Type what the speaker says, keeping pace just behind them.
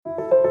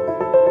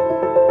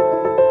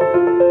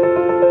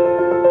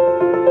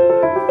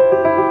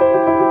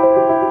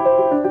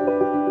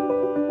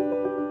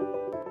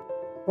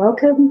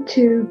Welcome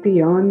to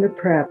Beyond the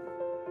Prep,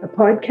 a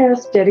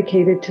podcast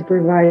dedicated to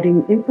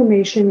providing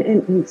information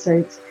and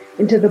insights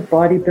into the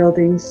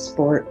bodybuilding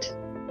sport.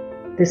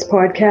 This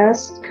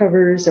podcast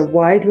covers a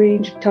wide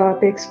range of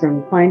topics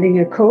from finding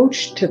a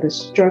coach to the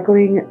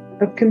struggling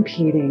of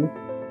competing,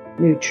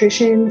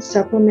 nutrition,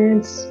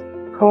 supplements,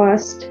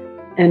 cost,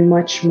 and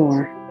much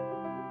more.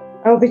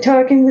 I'll be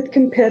talking with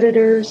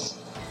competitors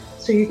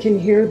so you can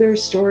hear their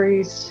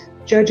stories,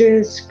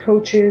 judges,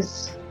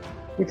 coaches.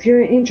 If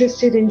you're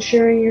interested in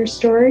sharing your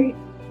story,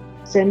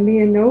 send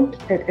me a note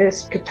at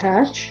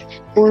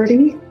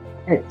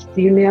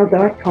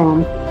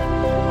skapach40@gmail.com.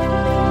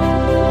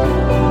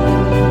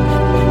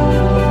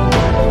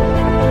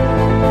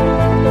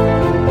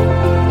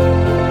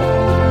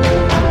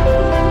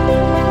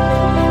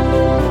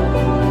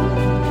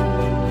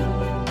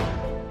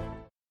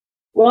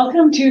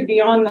 Welcome to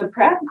Beyond the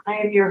Prep. I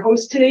am your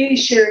host today,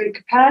 Sherry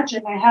Capach,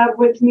 and I have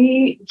with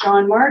me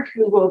John Mark,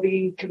 who will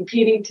be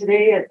competing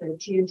today at the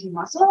TNT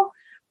Muscle.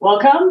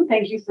 Welcome.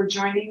 Thank you for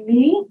joining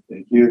me.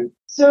 Thank you.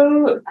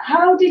 So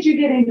how did you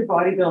get into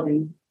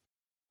bodybuilding?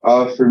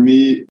 For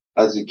me,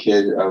 as a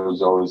kid, I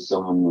was always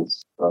someone with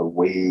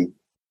way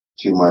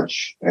too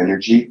much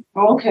energy.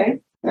 Oh, okay.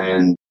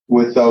 And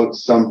without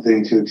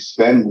something to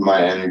expend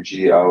my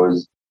energy, I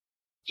was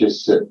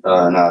just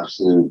an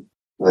absolute,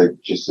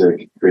 just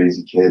a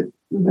crazy kid.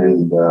 Mm-hmm.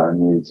 And I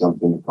needed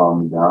something to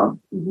calm me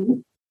down. Mm-hmm.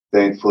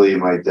 Thankfully,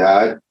 my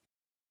dad,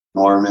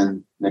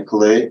 Norman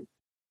Nicolet,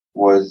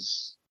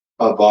 was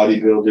a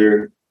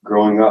bodybuilder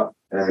growing up,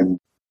 and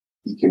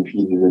he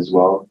competed as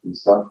well and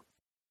stuff.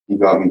 He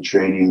got me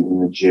training in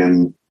the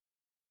gym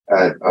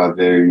at a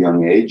very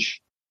young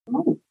age.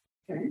 Oh,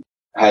 okay.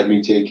 Had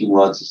me taking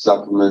lots of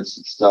supplements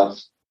and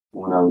stuff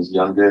when I was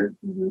younger.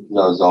 Mm-hmm.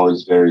 I was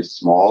always very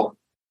small,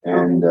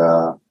 and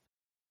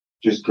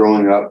just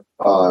growing up,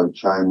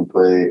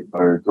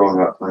 growing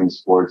up playing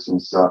sports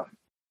and stuff,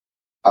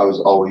 I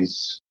was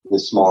always the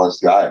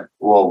smallest guy.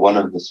 Well, one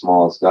of the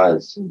smallest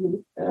guys.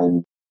 Mm-hmm.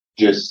 And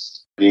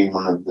just being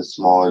one of the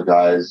smaller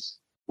guys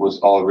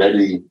was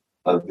already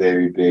a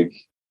very big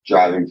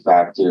driving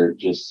factor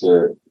just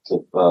to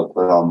put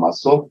on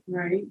muscle.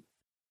 Right.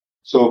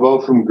 So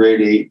about from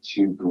grade 8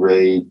 to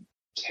grade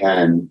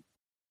 10,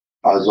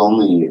 I was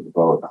only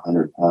about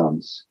 100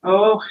 pounds.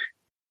 Oh.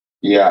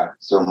 Yeah,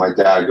 so my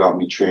dad got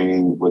me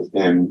training with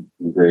him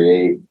in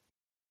grade 8.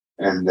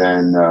 And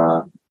then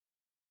I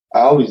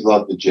always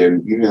loved the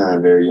gym, even at a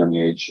very young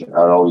age. I'd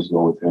always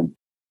go with him.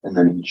 And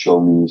then he'd show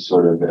me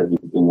sort of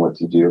everything, what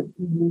to do.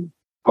 Mm-hmm.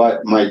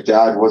 But my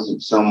dad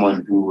wasn't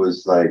someone who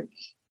was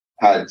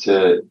had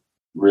to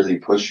really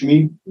push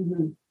me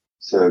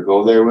to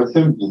go there with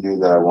him. He knew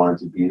that I wanted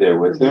to be there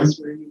with him.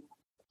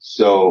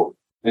 So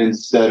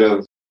instead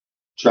of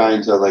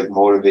trying to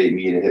motivate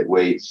me to hit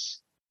weights,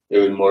 it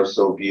would more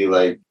so be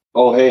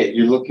oh, hey,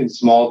 you're looking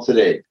small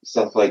today,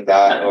 stuff like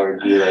that. Or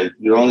it'd be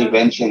you're only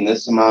benching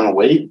this amount of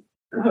weight.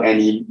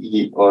 And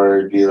or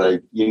it'd be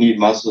you need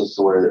muscles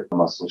to wear the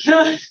muscle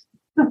shirts.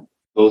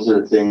 Those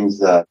are the things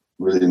that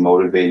really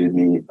motivated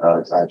me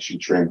to actually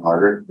train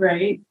harder.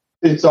 Right.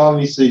 It's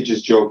obviously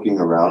just joking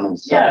around and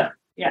stuff.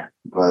 Yeah.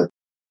 But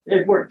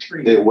it worked for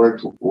you. It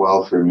worked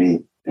well for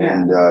me. Yeah.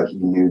 And he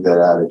knew that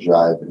I had a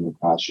drive and a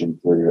passion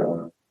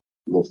for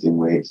lifting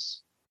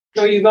weights.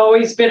 So you've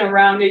always been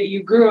around it.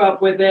 You grew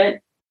up with it.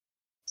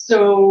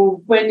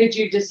 So when did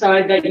you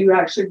decide that you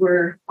actually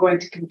were going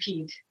to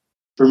compete?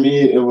 For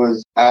me, it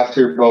was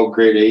after about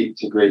grade 8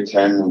 to grade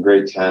 10. And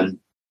grade 10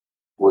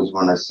 was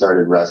when I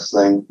started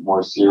wrestling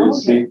more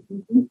seriously. Okay.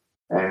 Mm-hmm.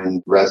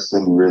 And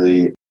wrestling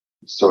really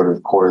sort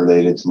of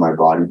correlated to my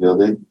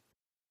bodybuilding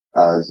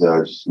as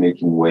just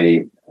making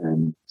weight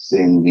and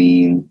staying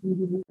lean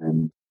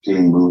and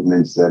doing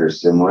movements that are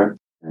similar.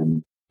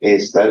 And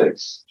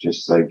aesthetics,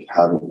 just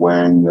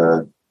wearing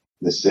the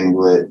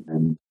singlet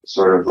and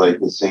sort of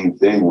the same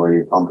thing where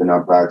you're pumping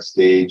up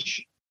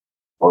backstage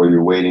or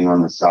you're waiting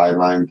on the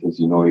sideline because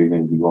you know you're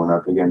going to be going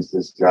up against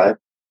this guy.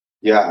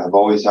 Yeah, I've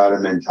always had a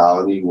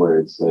mentality where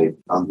it's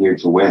I'm here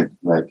to win.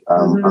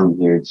 I'm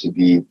here to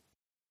be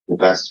the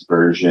best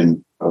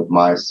version of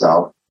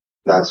myself.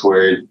 That's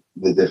where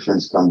the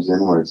difference comes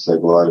in, where it's a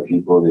lot of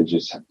people, they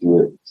just do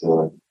it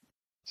to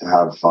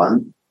have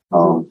fun.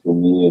 For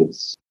me,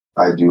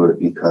 I do it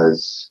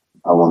because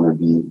I want to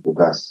be the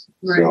best.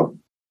 Right.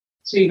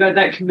 So you got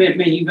that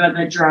commitment, you got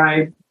that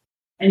drive,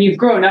 and you've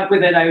grown up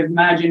with it. I would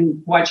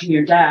imagine watching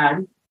your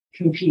dad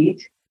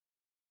compete,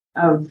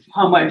 of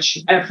how much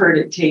effort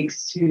it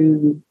takes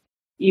to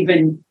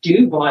even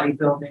do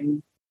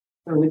bodybuilding.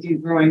 So with you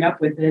growing up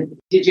with it,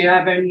 did you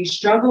have any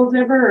struggles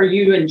ever, or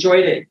you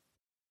enjoyed it?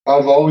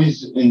 I've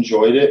always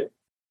enjoyed it.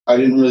 I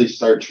didn't really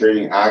start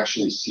training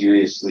actually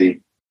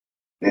seriously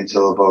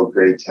until about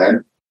grade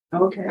 10.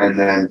 Okay. And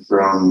then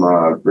from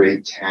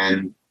grade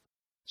 10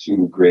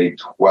 to grade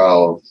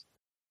 12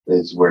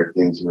 is where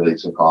things really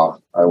took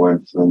off. I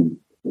went from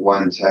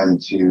 110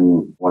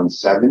 to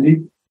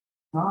 170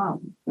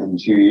 in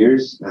 2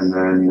 years. And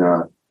then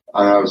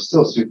I was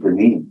still super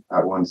lean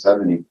at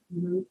 170.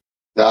 Mm-hmm.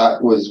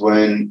 That was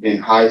when in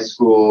high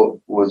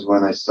school was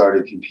when I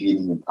started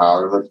competing in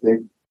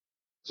powerlifting.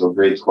 So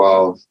grade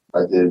 12,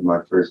 I did my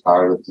first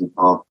powerlifting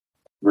comp.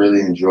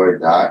 Really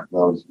enjoyed that. That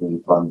was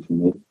really fun for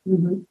me.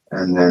 Mm-hmm.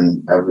 And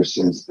then ever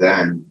since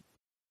then,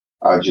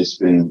 I've just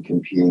been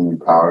competing in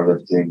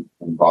powerlifting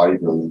and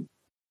bodybuilding.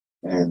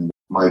 And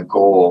my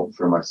goal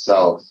for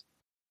myself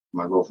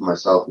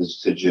is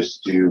to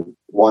just do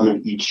one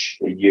of each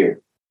a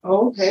year.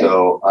 Oh, okay.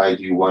 So I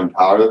do one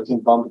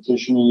powerlifting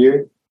competition a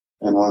year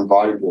and one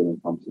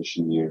bodybuilding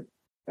competition a year.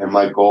 And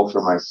my goal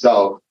for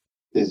myself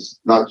is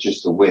not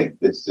just to win,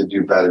 it's to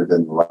do better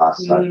than the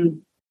last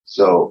time.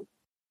 So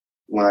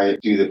when I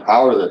do the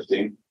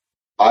powerlifting,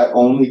 I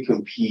only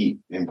compete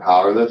in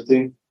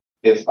powerlifting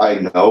if I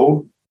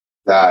know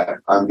that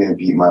I'm going to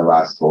beat my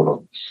last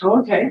total. Oh,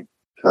 okay.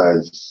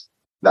 Because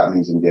that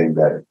means I'm getting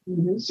better.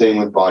 Mm-hmm. Same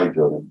with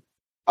bodybuilding.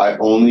 I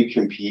only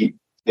compete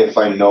if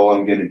I know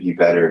I'm going to be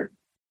better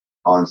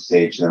on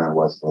stage than I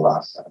was the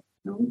last time.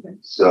 Okay.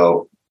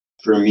 So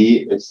for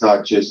me, it's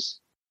not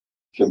just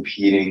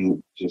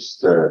competing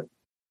just to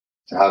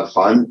have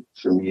fun.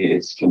 For me,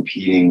 it's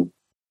competing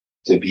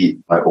to beat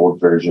my old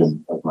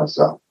version of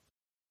myself.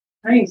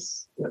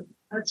 Nice. Yeah.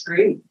 That's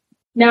great.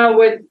 Now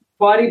with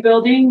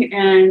bodybuilding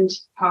and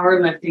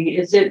powerlifting,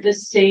 is it the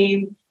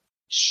same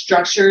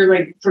structure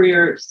like for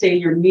your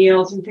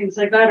meals and things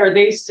like that? Are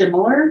they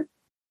similar?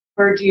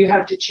 Or do you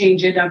have to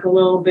change it up a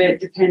little bit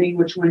depending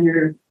which one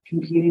you're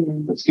competing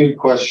in? That's a good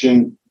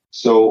question.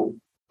 So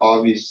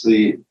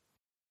obviously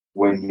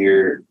when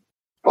you're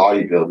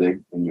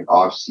bodybuilding and you're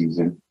off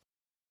season,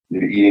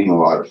 you're eating a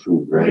lot of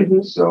food, right?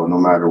 Mm-hmm. So no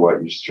matter what,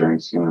 your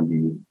strength's going to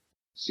be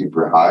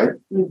super high.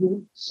 Mm-hmm.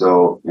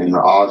 So in the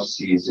off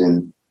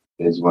season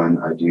is when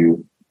I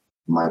do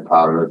my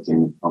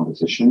powerlifting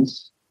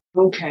competitions.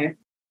 Okay.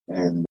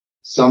 And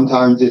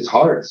sometimes it's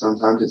hard.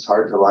 Sometimes it's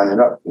hard to line it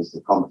up because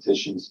the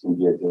competitions can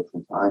be at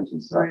different times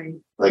and stuff. Right.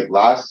 Like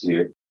last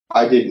year,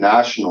 I did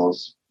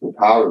nationals for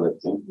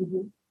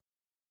powerlifting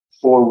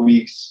 4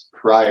 weeks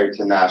prior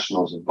to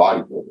nationals of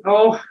bodybuilding.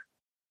 Oh,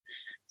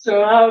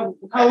 so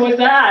how was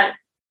that?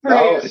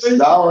 That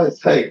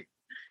was like,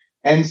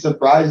 and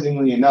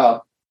surprisingly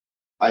enough,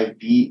 I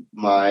beat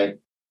my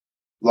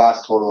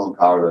last total in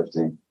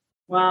powerlifting.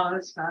 Wow,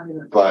 that's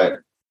fabulous. But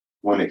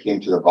when it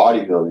came to the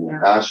bodybuilding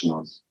and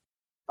nationals,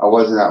 I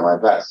wasn't at my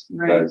best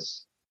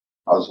because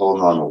I was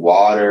holding on to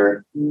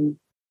water.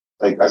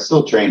 Like I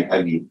still train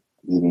heavy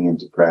leading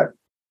into prep,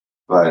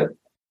 but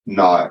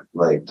not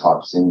like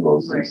top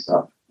singles and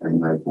stuff. And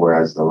like,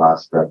 whereas the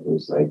last prep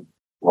was like,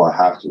 well, I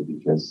have to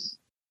because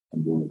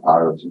I'm doing the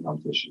powerlifting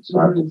competition, so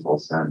I have to full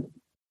send.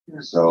 Yeah.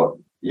 So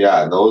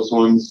yeah, those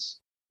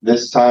ones,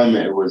 this time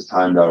it was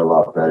timed out a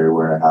lot better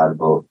where I had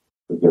about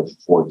a good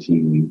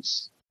 14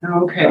 weeks.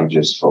 Okay. I'm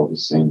just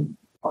focusing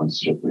on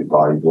strictly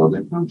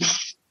bodybuilding.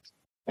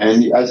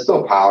 And I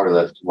still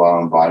powerlift while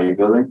I'm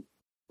bodybuilding,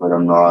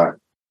 but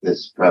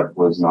this prep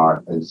was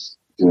not as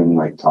doing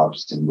like top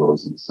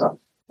singles and stuff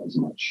as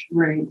much.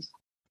 Right.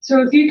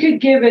 So if you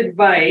could give a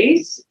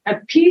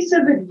piece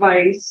of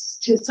advice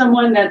to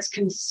someone that's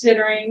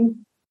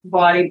considering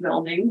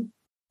bodybuilding,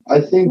 I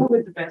think what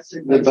would the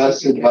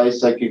best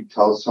advice I could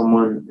tell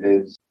someone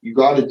is you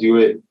got to do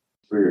it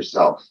for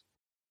yourself,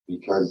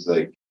 because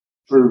like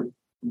for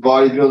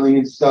bodybuilding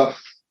and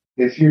stuff,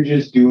 if you're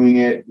just doing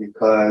it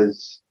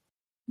because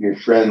your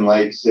friend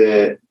likes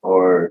it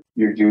or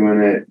you're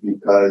doing it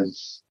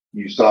because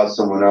you saw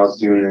someone else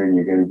doing it and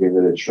you're going to give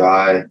it a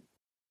try,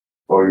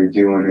 or you're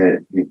doing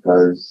it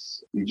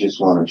because you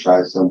just want to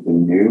try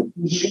something new,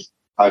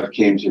 I've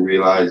came to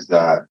realize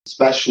that,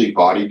 especially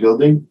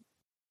bodybuilding,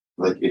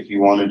 like if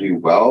you want to do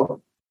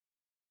well,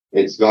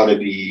 it's got to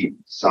be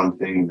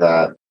something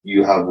that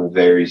you have a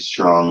very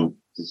strong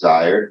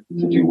desire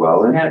to do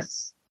well in.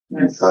 Yes.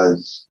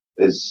 Because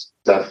it's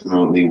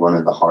definitely one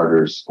of the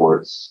harder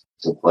sports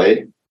to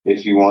play.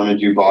 If you want to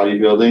do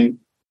bodybuilding,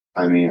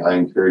 I mean, I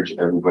encourage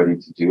everybody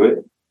to do it.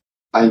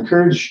 I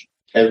encourage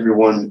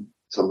everyone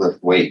to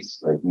lift weights,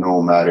 like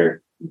no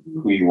matter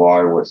who you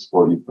are, what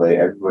sport you play,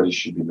 everybody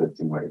should be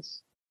lifting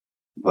weights.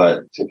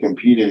 But to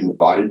compete in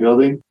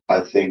bodybuilding,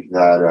 I think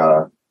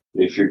that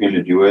if you're going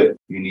to do it,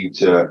 you need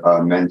to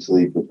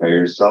mentally prepare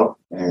yourself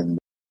and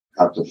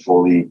have to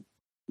fully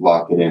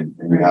lock it in.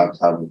 And you have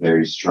to have a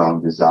very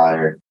strong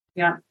desire.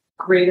 Yeah,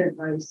 great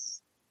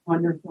advice.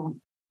 Wonderful.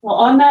 Well,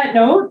 on that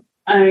note,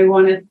 I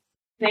want to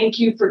thank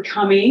you for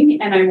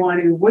coming, and I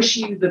want to wish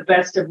you the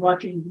best of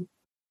luck in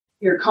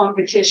your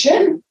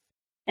competition.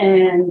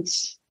 And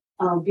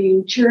I'll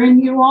be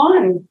cheering you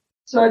on.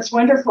 So it's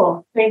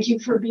wonderful. Thank you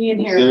for being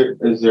here.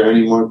 Is there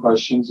any more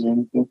questions or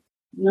anything?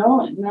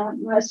 No, not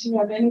unless you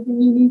have anything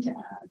you need to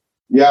add.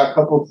 Yeah, a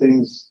couple of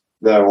things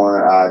that I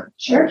want to add.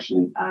 Sure,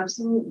 actually.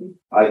 Absolutely.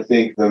 I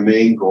think the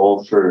main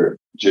goal for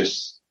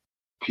just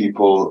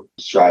people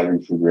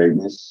striving for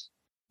greatness,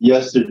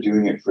 yes, they're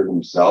doing it for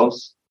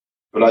themselves,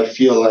 but I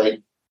feel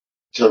like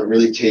to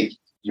really take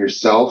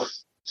yourself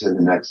to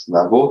the next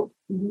level,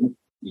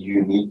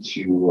 you need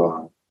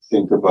to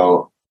think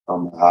about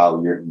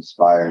how you're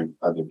inspiring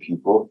other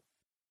people.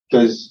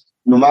 Because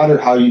no matter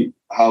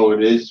how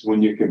it is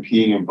when you're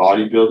competing in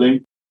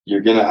bodybuilding,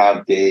 you're going to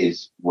have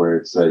days where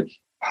it's like,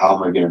 how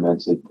am I going to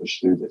mentally push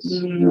through this?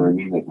 You know what I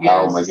mean? Like,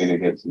 how am I going to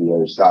get to the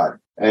other side?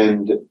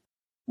 And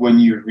when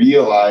you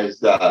realize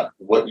that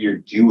what you're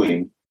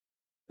doing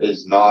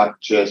is not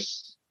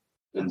just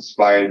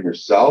inspiring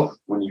yourself,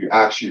 when you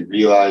actually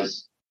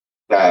realize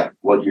that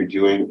what you're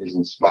doing is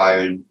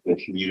inspiring the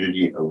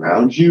community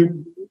around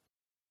you,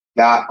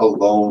 that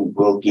alone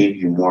will give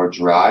you more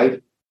drive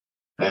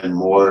and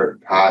more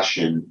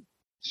passion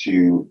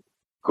to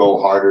go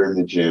harder in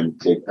the gym,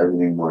 take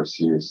everything more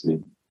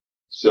seriously.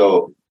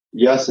 So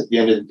yes, at the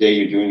end of the day,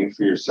 you're doing it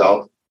for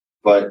yourself,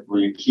 but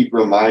you keep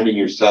reminding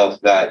yourself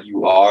that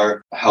you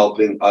are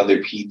helping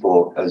other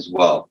people as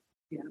well.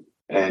 Yeah.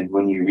 And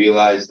when you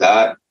realize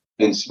that,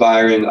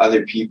 inspiring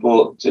other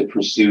people to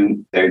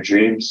pursue their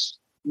dreams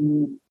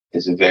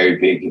is a very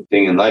big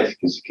thing in life,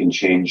 because it can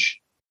change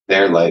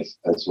their life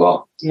as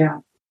well. Yeah.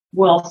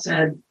 Well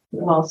said.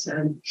 Well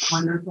said.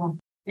 Wonderful.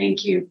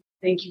 Thank you.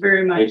 Thank you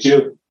very much. Thank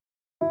you.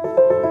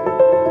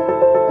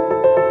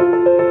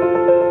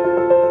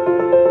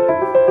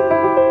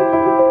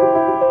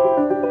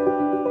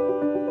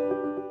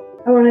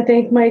 I want to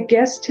thank my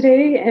guest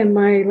today and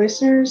my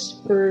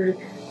listeners for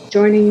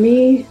joining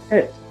me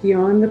at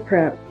Beyond the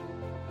Prep.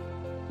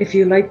 If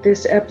you like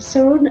this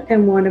episode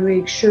and want to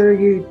make sure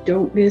you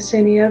don't miss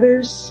any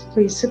others,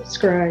 please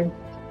subscribe.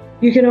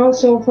 You can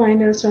also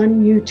find us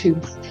on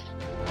YouTube.